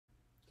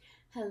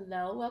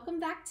Hello, welcome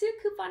back to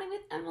Couponing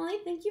with Emily.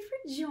 Thank you for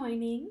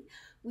joining.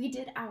 We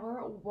did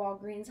our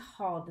Walgreens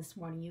haul this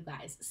morning, you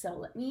guys. So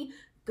let me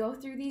go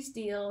through these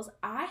deals.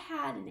 I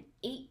had an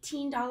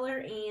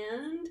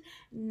 $18.91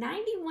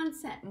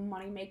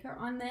 moneymaker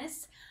on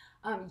this.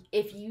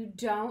 If you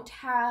don't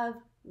have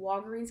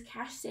Walgreens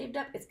cash saved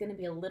up, it's going to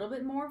be a little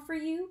bit more for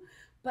you,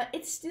 but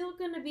it's still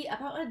going to be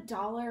about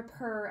 $1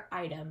 per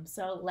item.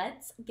 So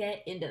let's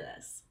get into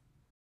this.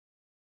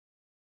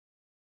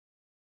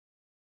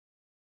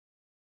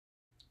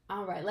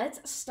 All right,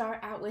 let's start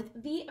out with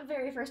the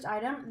very first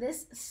item,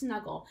 this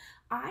Snuggle.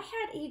 I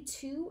had a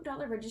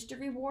 $2 register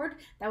reward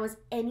that was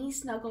any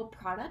Snuggle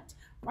product.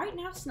 Right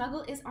now,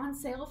 Snuggle is on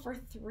sale for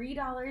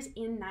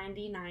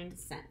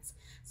 $3.99.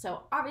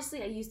 So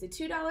obviously I used the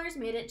 $2,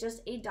 made it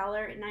just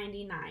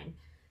 $1.99.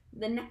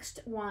 The next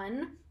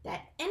one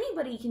that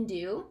anybody can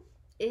do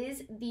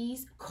is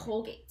these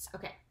Colgates.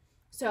 Okay,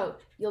 so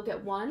you'll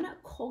get one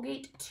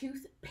Colgate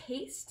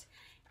toothpaste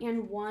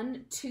and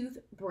one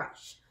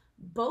toothbrush.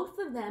 Both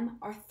of them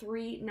are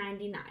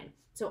 $3.99.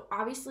 So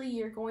obviously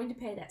you're going to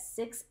pay that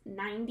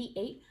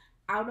 $6.98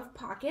 out of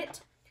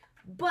pocket.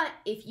 But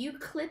if you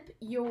clip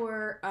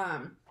your,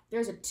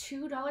 there's a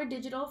 $2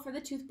 digital for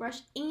the toothbrush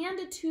and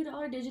a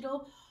 $2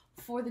 digital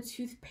for the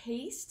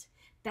toothpaste,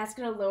 that's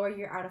going to lower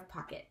your out of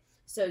pocket.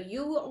 So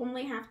you will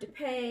only have to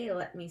pay,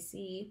 let me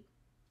see,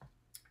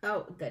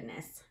 oh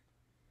goodness.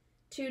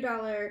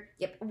 $2,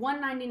 yep,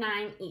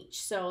 $1.99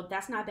 each, so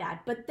that's not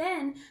bad. But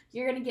then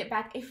you're gonna get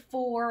back a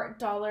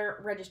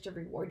 $4 register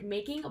reward,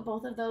 making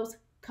both of those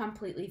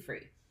completely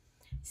free.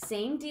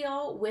 Same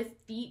deal with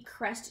the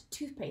Crest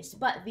toothpaste,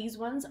 but these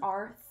ones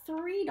are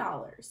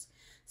 $3.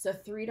 So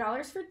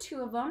 $3 for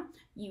two of them.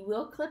 You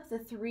will clip the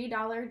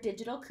 $3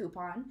 digital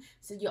coupon,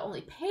 so you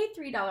only pay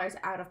 $3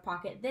 out of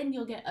pocket. Then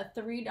you'll get a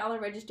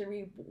 $3 register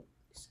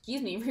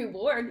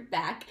reward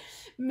back,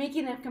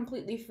 making them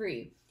completely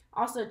free.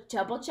 Also,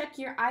 double check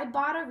your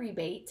Ibotta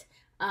rebate.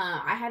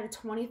 I had a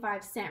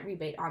 25-cent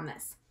rebate on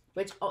this,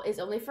 which is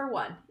only for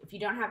one. If you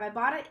don't have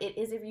Ibotta, it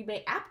is a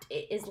rebate app.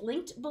 It is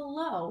linked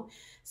below.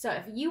 So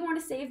if you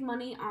want to save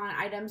money on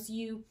items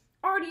you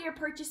already are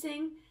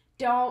purchasing,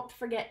 don't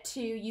forget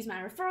to use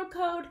my referral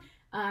code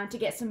to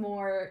get some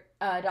more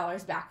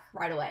dollars back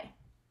right away.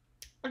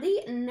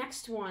 The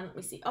next one, let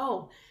me see.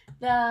 Oh,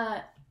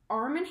 the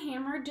Arm &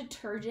 Hammer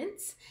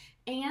detergents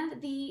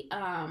and the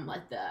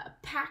like the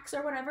packs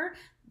or whatever,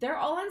 they're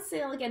all on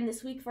sale again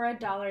this week for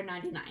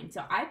 $1.99.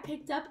 So I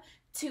picked up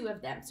two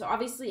of them. So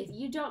obviously if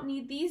you don't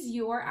need these,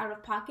 your out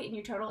of pocket and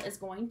your total is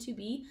going to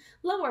be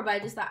lower, but I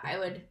just thought I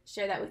would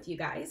share that with you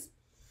guys.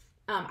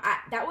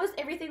 That was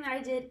everything that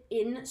I did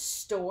in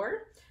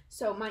store.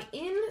 So my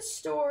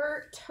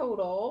in-store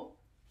total,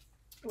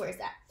 where is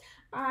that?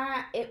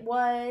 It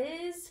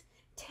was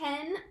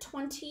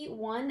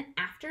 $10.21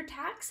 after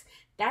tax.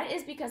 That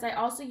is because I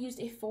also used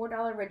a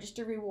 $4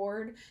 register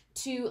reward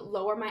to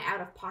lower my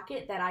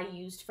out-of-pocket that I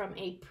used from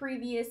a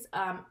previous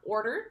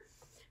order.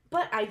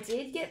 But I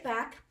did get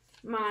back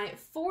my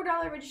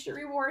 $4 register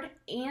reward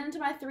and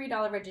my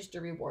 $3 register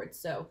reward.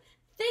 So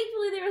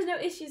thankfully there was no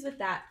issues with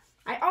that.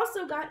 I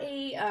also got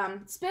a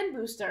spend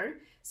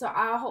booster, so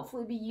I'll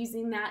hopefully be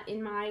using that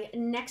in my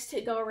next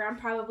go around,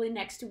 probably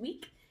next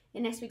week,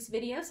 in next week's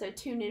video, so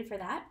tune in for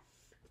that.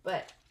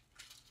 But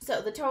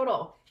so the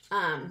total,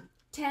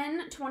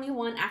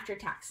 $10.21 after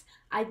tax.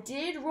 I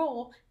did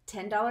roll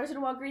 $10 in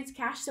Walgreens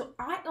cash, so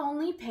I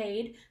only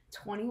paid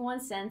 21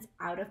 cents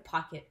out of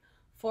pocket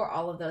for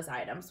all of those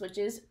items, which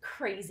is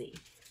crazy.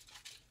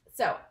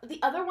 So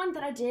the other one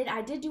that I did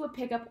do a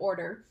pickup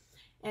order,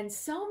 and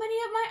so many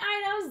of my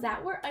items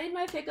that were in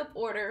my pickup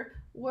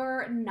order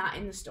were not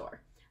in the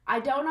store. I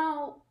don't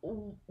know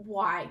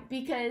why,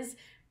 because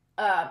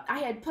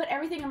I had put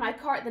everything in my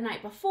cart the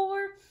night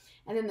before,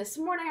 and then this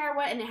morning I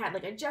went and it had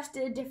like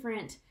adjusted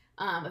different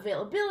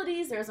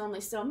availabilities. There's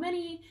only so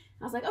many.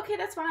 I was like, okay,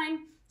 that's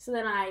fine. So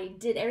then I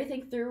did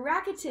everything through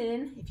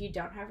Rakuten. If you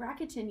don't have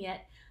Rakuten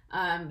yet,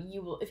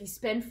 you will, if you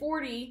spend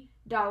 $40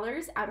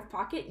 out of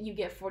pocket, you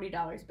get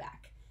 $40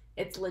 back.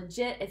 It's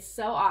legit. It's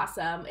so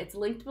awesome. It's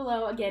linked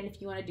below again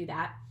if you want to do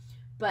that.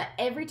 But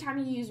every time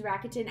you use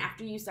Rakuten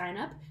after you sign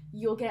up,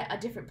 you'll get a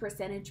different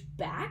percentage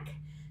back.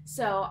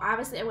 So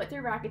obviously I went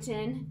through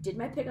Rakuten, did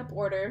my pickup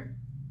order,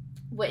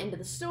 went into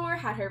the store,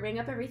 had her ring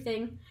up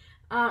everything,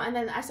 and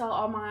then I saw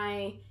all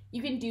my,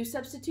 you can do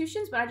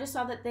substitutions, but I just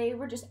saw that they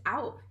were just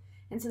out,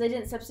 and so they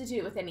didn't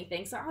substitute with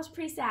anything, so I was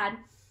pretty sad.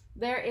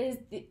 There is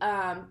the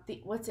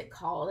what's it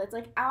called? It's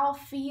like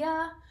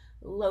Alfea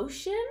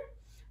lotion,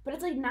 but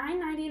it's like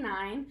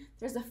 $9.99.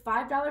 There's a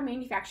 $5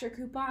 manufacturer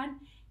coupon,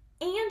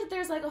 and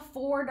there's like a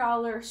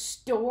 $4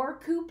 store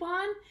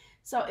coupon,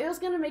 so it was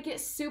gonna make it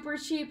super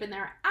cheap, and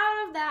they're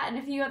out of that and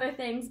a few other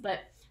things,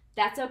 but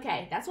that's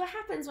okay. That's what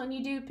happens when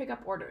you do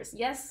pickup orders.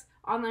 Yes,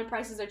 online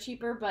prices are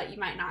cheaper, but you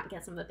might not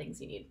get some of the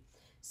things you need.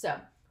 So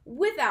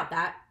without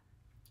that,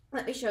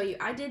 let me show you.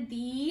 I did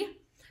the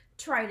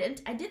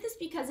Trident. I did this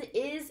because it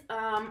is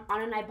on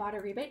an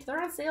Ibotta rebate.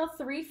 They're on sale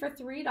 3 for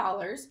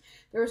 $3.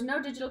 There was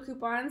no digital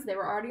coupons. They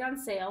were already on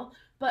sale.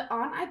 But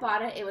on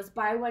Ibotta, it was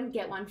buy one,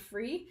 get one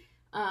free.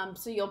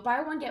 So you'll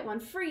buy one, get one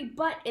free,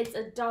 but it's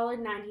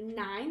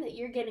 $1.99 that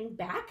you're getting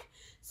back.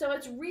 So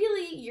it's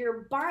really,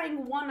 you're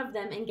buying one of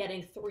them and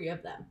getting 3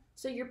 of them.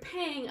 So you're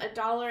paying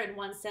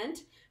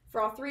 $1.01 for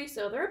all 3.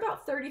 So they're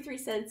about 33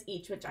 cents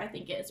each, which I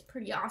think is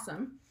pretty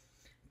awesome.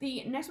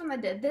 The next one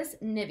that did this,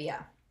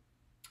 Nivea.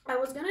 I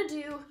was gonna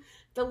do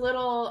the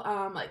little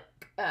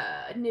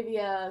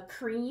Nivea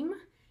cream.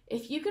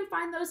 If you can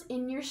find those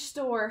in your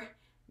store,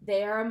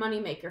 they are a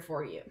moneymaker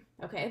for you.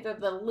 Okay, they're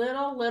the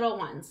little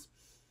ones.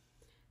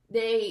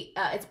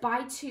 It's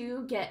buy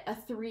 2 get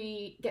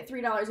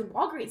 $3 in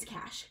Walgreens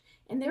cash,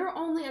 and they were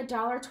only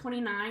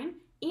 $1.29,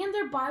 and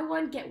they're buy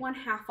 1 get 1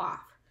 half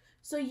off.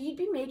 So you'd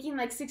be making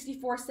like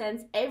 64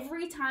 cents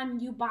every time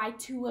you buy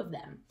 2 of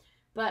them.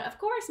 But of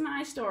course,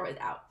 my store was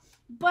out.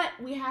 But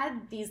we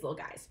had these little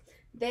guys.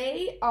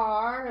 They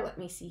are, let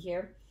me see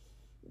here,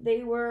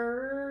 they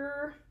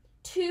were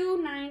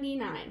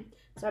 $2.99.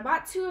 So I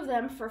bought 2 of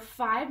them for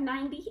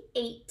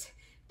 $5.98.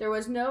 There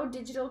was no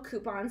digital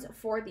coupons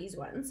for these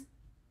ones,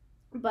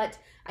 but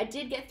I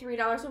did get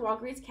 $3 of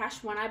Walgreens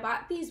cash when I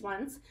bought these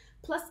ones.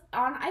 Plus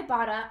on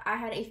Ibotta, I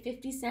had a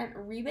 50-cent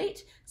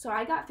rebate, so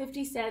I got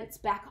 50 cents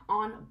back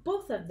on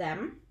both of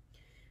them,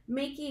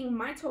 making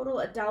my total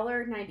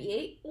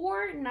 $1.98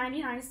 or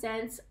 99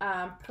 cents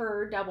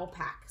per double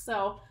pack.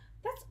 So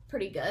that's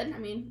pretty good. I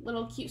mean,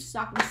 little cute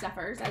stocking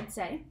stuffers, I'd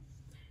say.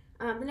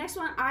 The next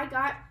one I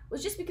got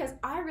was just because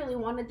I really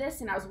wanted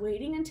this and I was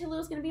waiting until it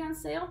was going to be on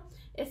sale.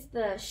 It's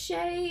the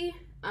Shea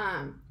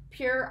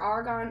Pure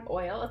Argan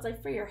Oil. It's like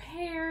for your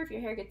hair, if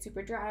your hair gets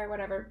super dry or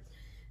whatever.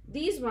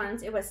 These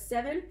ones, it was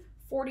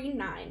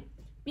 $7.49.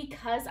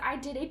 Because I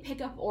did a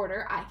pickup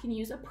order, I can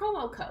use a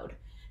promo code.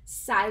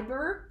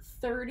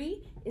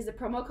 Cyber30 is the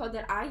promo code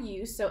that I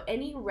use, so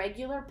any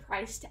regular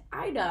priced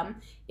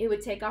item, it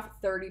would take off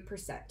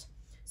 30%.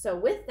 So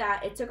with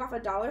that, it took off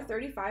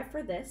 $1.35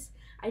 for this.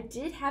 I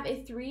did have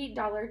a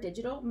 $3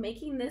 digital,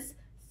 making this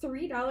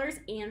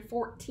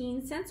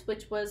 $3.14,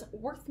 which was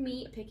worth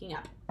me picking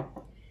up.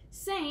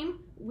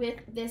 Same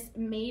with this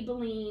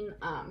Maybelline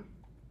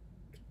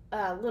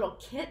little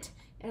kit.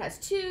 It has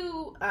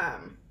 2,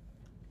 2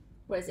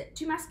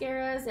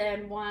 mascaras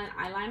and 1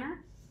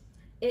 eyeliner.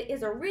 It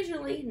is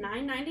originally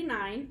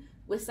 $9.99.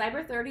 With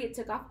Cyber30, it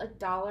took off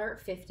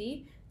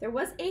 $1.50. There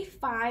was a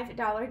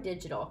 $5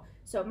 digital.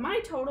 So my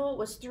total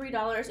was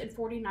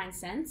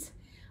 $3.49.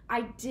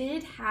 I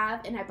did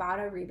have an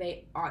Ibotta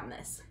rebate on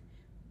this,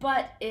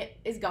 but it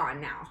is gone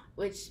now,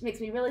 which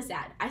makes me really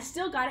sad. I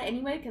still got it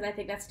anyway because I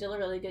think that's still a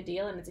really good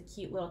deal and it's a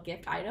cute little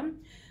gift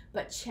item.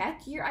 But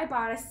check your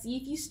Ibotta, see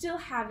if you still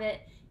have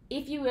it.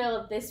 If you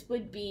will, this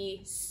would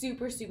be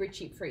super, super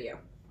cheap for you.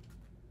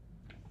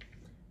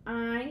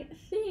 I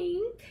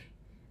think,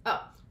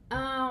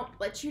 I'll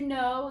let you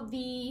know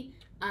the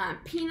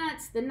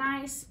peanuts, the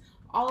nice,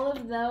 all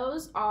of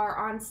those are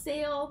on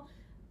sale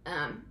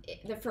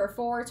for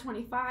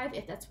 $4.25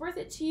 if that's worth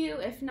it to you.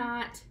 If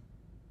not,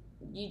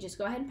 you just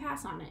go ahead and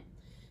pass on it.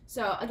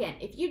 So again,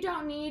 if you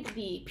don't need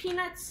the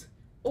peanuts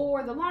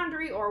or the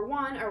laundry or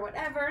one or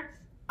whatever,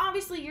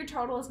 obviously your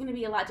total is going to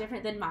be a lot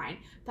different than mine.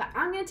 But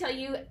I'm going to tell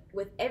you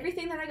with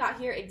everything that I got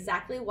here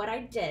exactly what I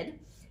did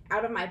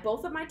out of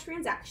both of my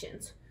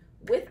transactions.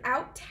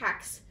 Without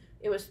tax,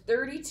 it was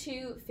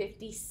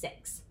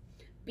 $32.56.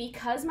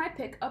 Because my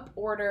pickup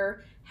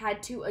order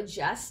had to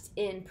adjust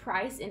in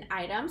price in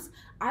items,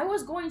 I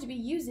was going to be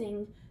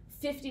using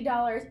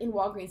 $50 in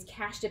Walgreens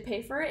cash to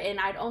pay for it, and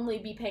I'd only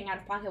be paying out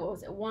of pocket, what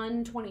was it,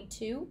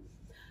 $122?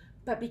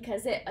 But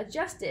because it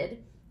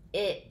adjusted,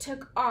 it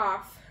took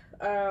off,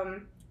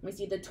 let me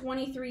see, the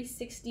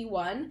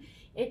 $23.61.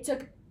 It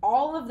took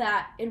all of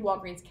that in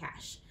Walgreens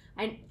cash.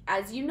 And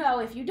as you know,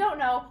 if you don't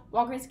know,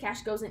 Walgreens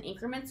cash goes in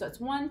increments, so it's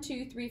 1,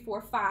 2, 3,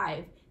 4,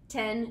 5,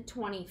 10,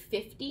 20,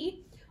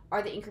 50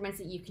 are the increments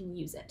that you can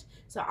use it.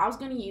 So I was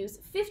going to use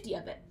 50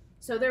 of it.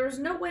 So there was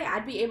no way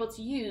I'd be able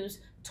to use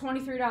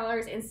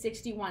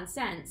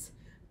 $23.61,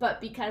 but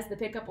because the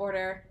pickup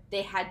order,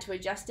 they had to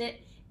adjust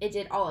it, it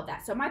did all of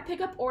that. So my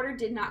pickup order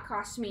did not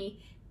cost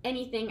me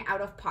anything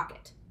out of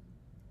pocket.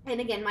 And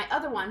again, my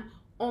other one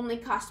only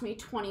cost me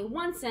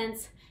 21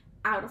 cents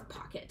out of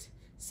pocket.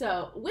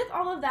 So with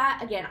all of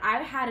that, again,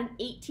 I had an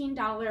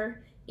 $18.91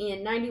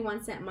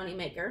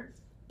 moneymaker.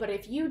 But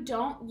if you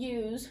don't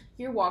use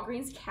your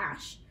Walgreens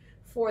cash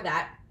for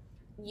that,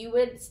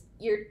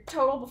 your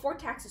total before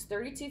tax is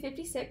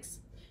 $32.56.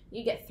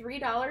 You get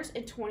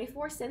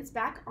 $3.24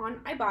 back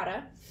on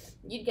Ibotta.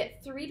 You'd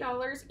get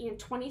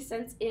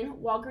 $3.20 in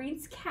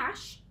Walgreens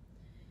cash,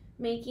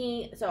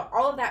 so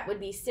all of that would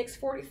be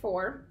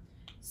 $6.44.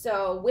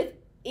 So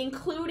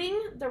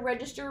including the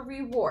register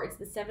rewards,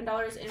 the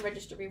 $7 in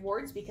register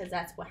rewards, because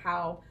that's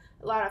how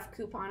a lot of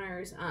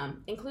couponers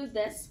include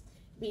this,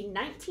 be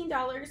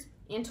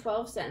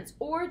 $19.12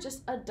 or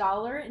just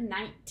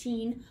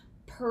 $1.19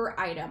 per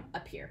item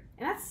up here.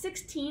 And that's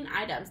 16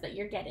 items that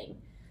you're getting.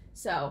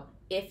 So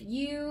if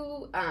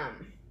you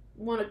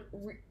want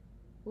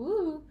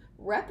to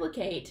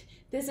replicate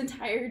this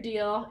entire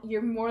deal,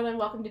 you're more than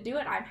welcome to do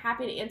it. I'm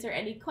happy to answer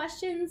any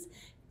questions.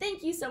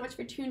 Thank you so much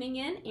for tuning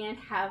in, and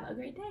have a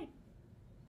great day.